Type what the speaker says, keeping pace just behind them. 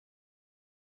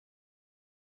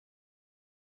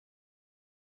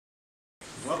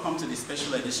Welcome to the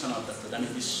special edition of Dr.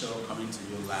 Damage's show, coming to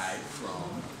you live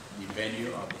from the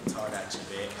venue of the third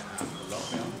Achebe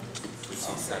Colloquium, which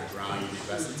is at Brown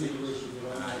University.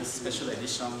 This special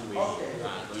edition, we are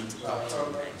going to talk to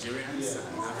Nigerians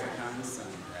and Africans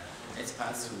and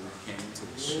experts who came to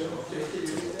the show to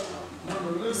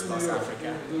discuss Africa.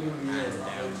 And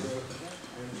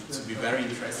it will be very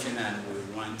interesting, and we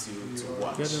want you to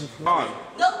watch. Dr.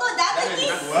 Damage,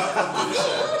 welcome to the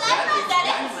show.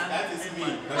 That is me.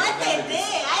 What a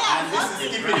day! I am and this is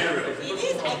keeping it real. It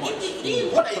is. I keep it real.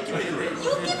 What are you keeping it real?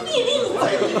 You keep me real. What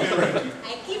are you keeping it real?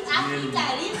 I keep Africa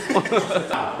real.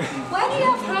 Why do you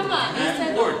have hammer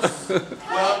instead of?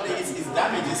 Well, it's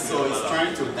damages, so it's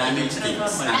trying to damage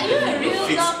things. Are you a real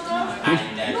doctor? And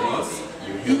diagnose,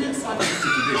 you heal yourself. With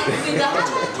the hammer?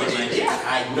 Yeah,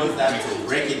 I know that to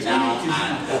break it down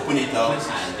and open it up,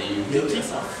 and then you heal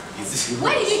yourself.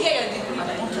 Where did you get your degree?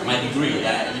 My degree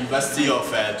at University of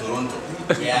Toronto.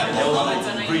 Yeah,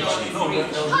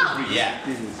 yeah,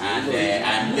 and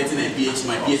I'm getting a PhD.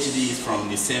 My PhD is from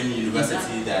the same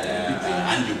university that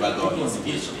Andrew got his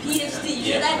PhD. PhD,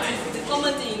 yeah. That is the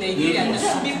common thing in Nigeria.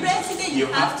 To be president, you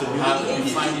have to have a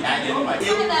PhD.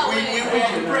 We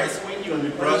were impressed when you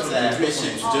brought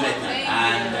patient Jonathan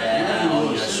and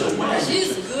on your show.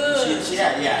 She's good. She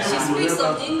speaks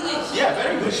some English. Yeah,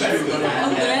 very good, very good.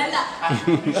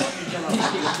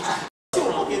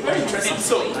 Okay, very interesting.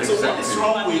 So what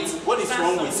is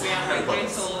wrong with Sahara?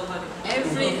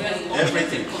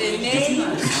 Everything. The name,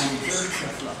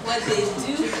 what they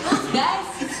do. Guys,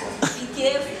 be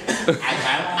careful.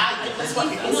 That's what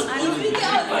people say. If you get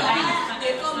on Sahara,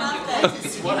 they come after.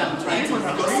 This is what I'm trying to do. Because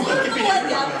I don't know what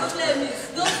their problem is.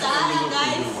 Those Sahara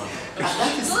guys,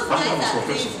 those guys are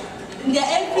crazy. They're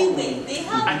everywhere. They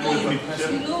have people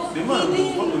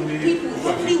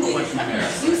everywhere.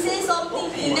 You say something,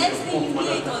 the next thing you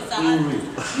hear it on Sahara.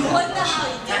 You wonder how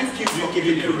it gets. Thank you for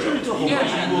keeping it real. Yeah,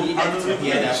 to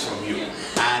hear that from you.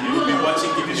 And we'll be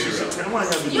watching Keeping It Real.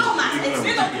 Yo, man, it's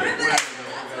been a privilege. That's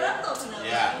what I'm talking about.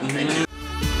 Yeah, thank you.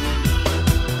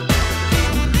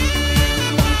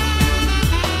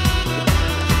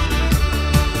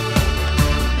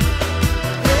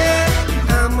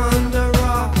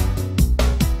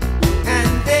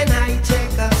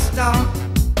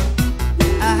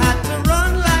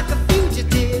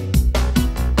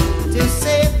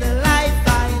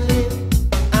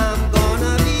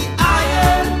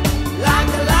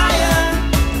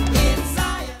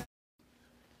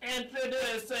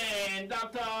 Introducing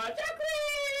Dr.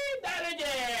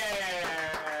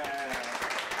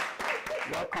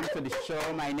 Welcome to the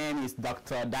show. My name is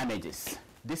Dr. Damages.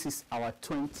 This is our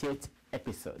 20th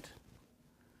episode.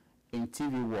 In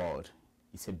TV world,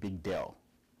 it's a big deal.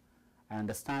 I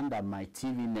understand that my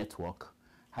TV network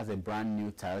has a brand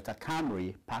new Toyota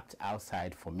Camry parked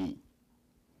outside for me.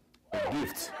 A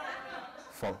gift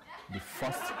for the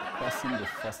first crossing the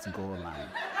first goal line.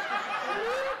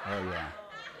 Oh yeah.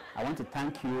 I want to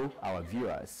thank you, our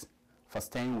viewers, for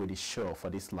staying with the show for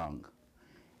this long.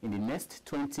 In the next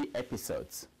 20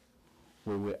 episodes,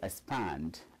 we will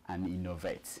expand and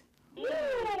innovate. We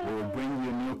will bring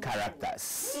you new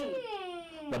characters.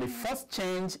 But the first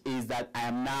change is that I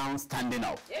am now standing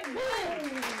up.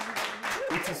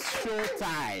 It is show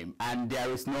time, and there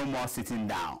is no more sitting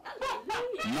down.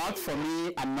 Not for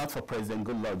me and not for President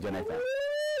Goodluck Jonathan.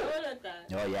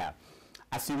 Oh yeah.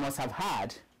 As you must have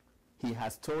heard, he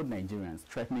has told Nigerians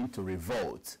threatening to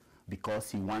revolt because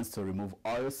he wants to remove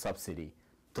oil subsidy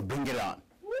to bring it on.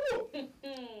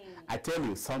 I tell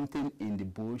you, something in the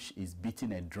bush is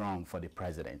beating a drum for the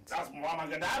president. That's Muammar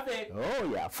Gaddafi. Oh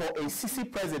yeah, for a sissy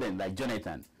president like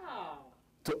Jonathan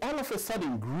to all of a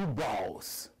sudden grew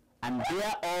balls and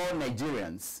dare all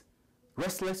Nigerians,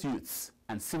 restless youths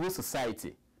and civil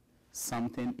society.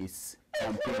 Something is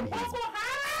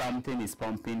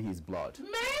pumping his blood.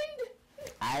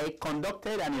 I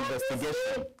conducted an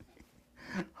investigation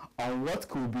on what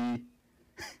could be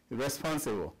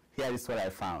responsible. Here is what I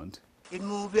found. It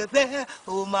moves there,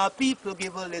 oh my people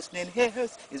give a listening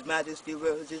ears. His Majesty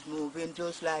world is moving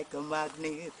just like a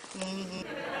magnet.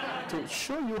 To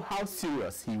show you how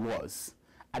serious he was,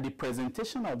 at the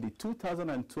presentation of the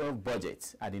 2012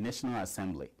 budget at the National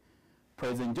Assembly,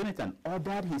 President Jonathan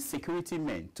ordered his security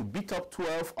men to beat up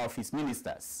 12 of his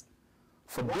ministers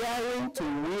for daring to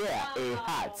wear a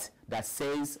hat that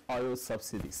says oil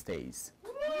subsidy stays.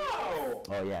 Wow.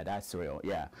 Oh yeah, that's real,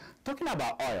 yeah. Talking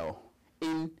about oil,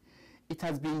 it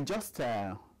has been just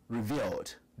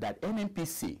revealed that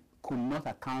NNPC could not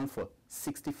account for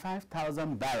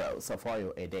 65,000 barrels of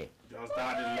oil a day. Just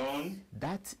that alone?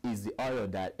 That is the oil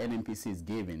that NNPC is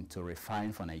giving to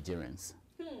refine for Nigerians.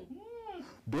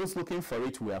 Those looking for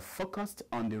it were focused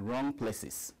on the wrong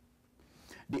places.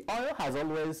 The oil has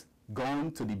always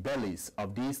gone to the bellies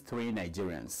of these three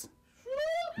Nigerians,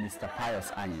 Mr. Pius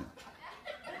Anyin,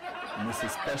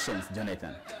 Mrs. Patience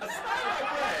Jonathan,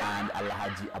 and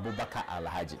Alhaji Abubakar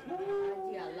Alhaji.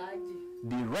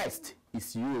 The rest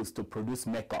is used to produce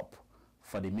makeup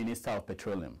for the Minister of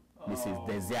Petroleum, Mrs.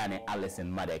 Desiane Alison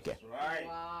Madeke. Right.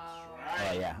 Wow.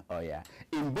 Right. Oh yeah.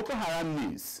 In Boko Haram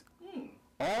news,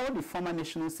 all the former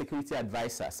national security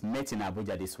advisors met in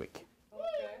Abuja this week.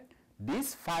 Okay.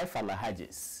 These 5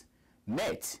 Alhajis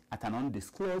met at an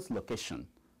undisclosed location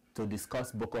to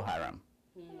discuss Boko Haram.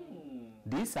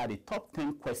 These are the top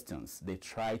 10 questions they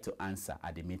tried to answer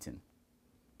at the meeting.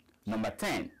 Number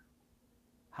 10,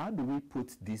 how do we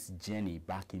put this journey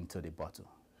back into the bottle?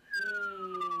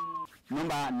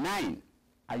 Number 9,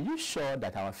 are you sure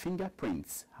that our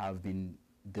fingerprints have been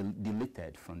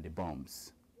deleted from the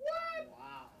bombs?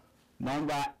 Wow.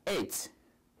 Number 8,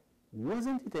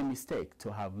 wasn't it a mistake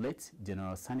to have let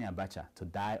General Sani Abacha to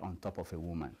die on top of a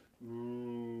woman?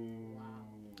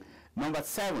 Number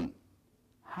 7,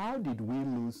 how did we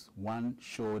lose one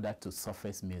shoulder to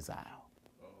surface missile?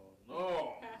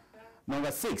 No.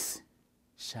 Number 6,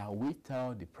 shall we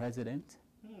tell the president?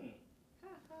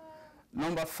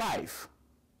 Number 5,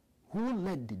 who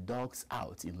let the dogs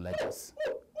out in Lagos?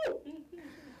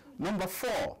 Number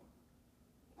 4,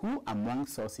 who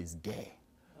amongst us is gay?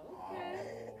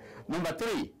 Number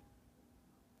 3,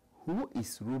 who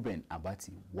is Reuben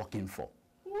Abati working for?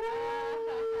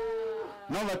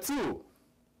 Number 2,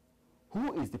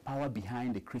 who is the power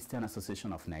behind the Christian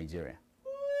Association of Nigeria?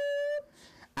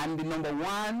 And the number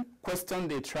 1 question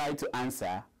they tried to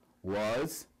answer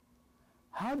was,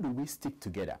 how do we stick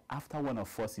together after one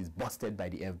of us is busted by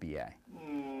the FBI?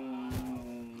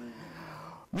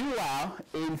 Meanwhile,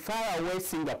 in faraway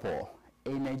Singapore, a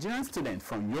Nigerian student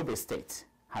from Yobe State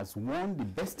has won the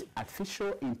Best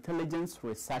Artificial Intelligence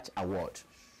Research Award.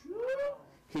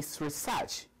 His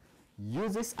research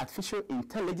uses artificial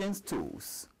intelligence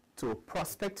tools to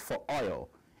prospect for oil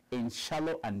in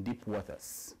shallow and deep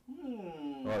waters.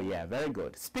 Oh yeah, very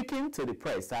good. Speaking to the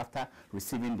press after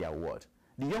receiving the award,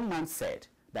 the young man said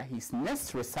that his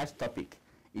next research topic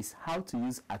is how to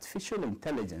use artificial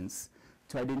intelligence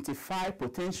to identify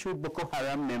potential Boko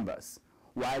Haram members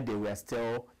while they were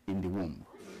still in the womb.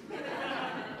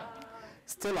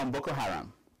 Still on Boko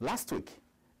Haram, last week,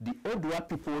 the Odua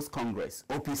People's Congress,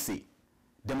 OPC,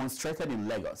 demonstrated in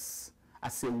Lagos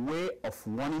as a way of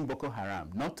warning Boko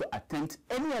Haram not to attempt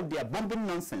any of their bombing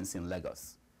nonsense in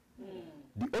Lagos.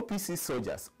 The OPC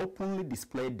soldiers openly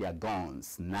displayed their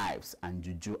guns, knives, and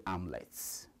juju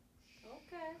armlets.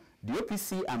 Okay. The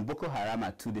OPC and Boko Haram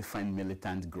are 2 different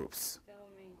militant groups. Tell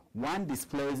me. One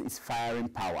displays its firing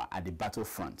power at the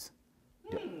battlefront.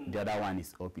 The other one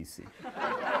is OPC.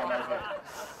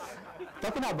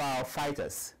 Talking about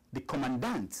fighters, the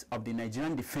commandant of the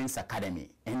Nigerian Defense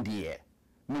Academy, NDA,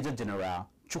 Major General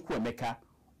Chukwuemeka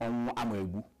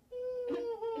Onwu-Amegbu,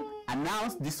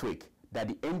 announced this week that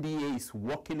the NDA is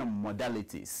working on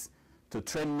modalities to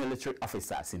train military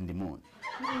officers in the moon.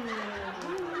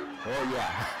 Oh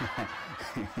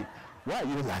yeah. Why are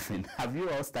you laughing? Have you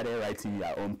all started writing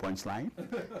your own punchline?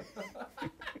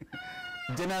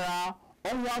 General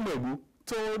Onwu-Amegbu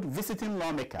told visiting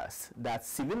lawmakers that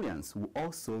civilians will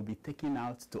also be taken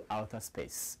out to outer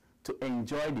space to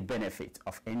enjoy the benefit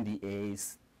of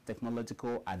NDA's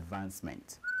technological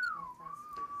advancement.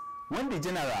 When the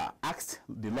general asked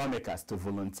the lawmakers to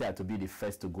volunteer to be the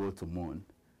first to go to moon,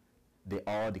 they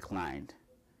all declined,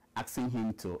 asking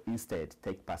him to instead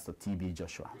take Pastor TB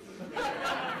Joshua.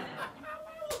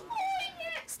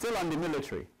 Still on the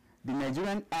military, the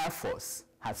Nigerian Air Force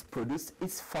has produced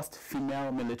its first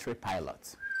female military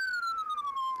pilot.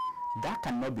 That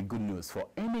cannot be good news for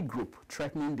any group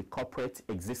threatening the corporate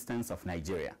existence of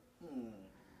Nigeria.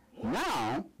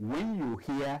 Now, when you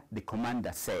hear the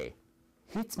commander say,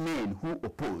 hit men who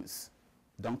oppose,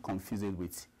 don't confuse it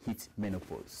with hit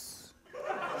menopause.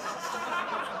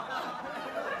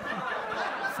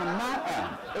 From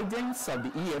now on, agents of the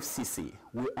EFCC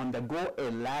will undergo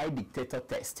a lie detector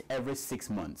test every 6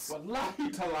 months. But lie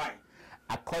to lie.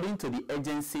 According to the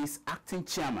agency's acting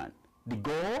chairman, the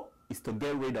goal is to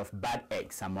get rid of bad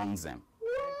eggs amongst them.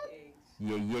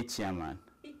 Yeah, chairman.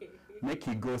 Make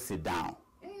you go sit down.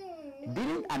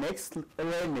 Didn't an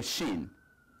X-ray machine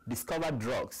discover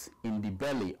drugs in the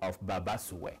belly of Baba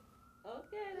Suwe? Okay,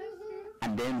 that's true.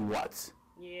 And then what?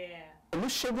 Yeah.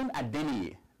 Olusegun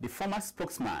Adeniyi, the former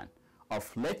spokesman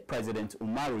of late President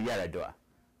Umaru Yar'Adua,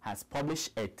 has published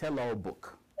a tell-all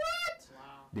book. What?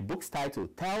 Wow. The book's title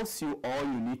tells you all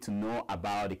you need to know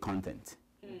about the content.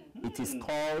 It is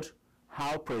called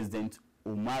how President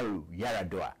Umaru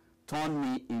Yar'Adua turned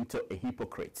me into a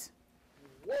hypocrite.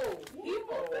 Whoa,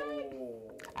 hypocrite!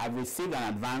 I've received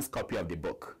an advanced copy of the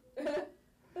book.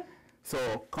 So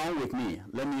come with me.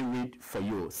 Let me read for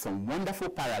you some wonderful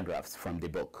paragraphs from the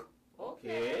book.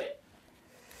 Okay.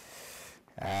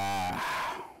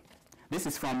 This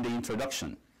is from the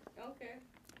introduction. Okay.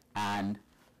 And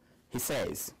he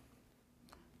says,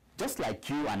 just like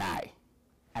you and I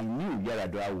knew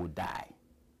Yar'Adua would die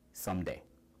someday.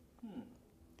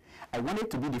 I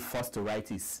wanted to be the first to write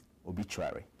his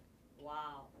obituary.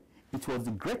 Wow. It was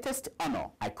the greatest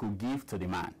honor I could give to the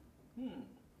man.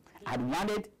 I had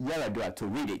wanted Yar'Adua to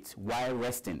read it while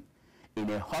resting in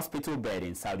a hospital bed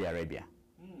in Saudi Arabia.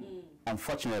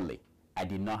 Unfortunately, I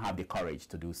did not have the courage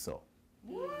to do so.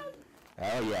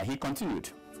 Oh yeah, he continued.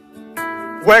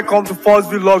 Welcome to First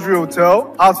View Luxury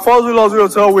Hotel. At First View Luxury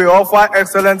Hotel, we offer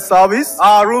excellent service.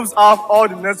 Our rooms have all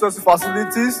the necessary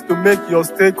facilities to make your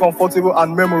stay comfortable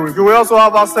and memorable. You will also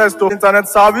have access to internet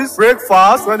service,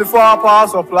 breakfast, 24-hour power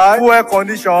supply, full air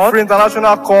condition, free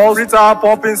international calls, free tire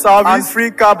pumping service, and free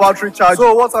car battery charge.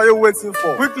 So what are you waiting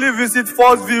for? Quickly visit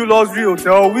First View Luxury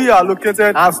Hotel. We are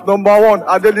located at number 1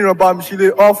 Adeola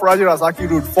Mishile off Raji Rasaki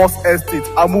Road, First Estate,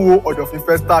 Amuwo, Odofin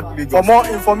Festac, Lagos. For more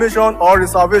information or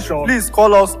reservation, please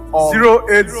call us on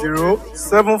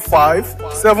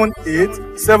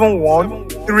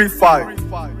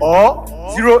 080-7578-7135 or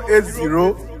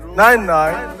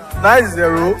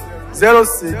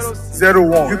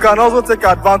 080-9990-0601. You can also take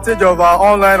advantage of our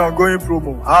online ongoing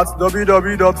promo at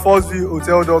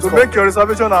www.firstviewhotel.com to make your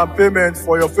reservation and payment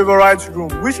for your favorite room,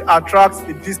 which attracts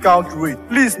a discount rate.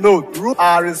 Please note, rooms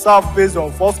are reserved based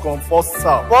on first come, first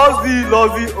serve. First View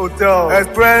Luxury Hotel.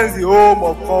 Experience the home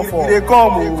of comfort. They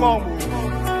come.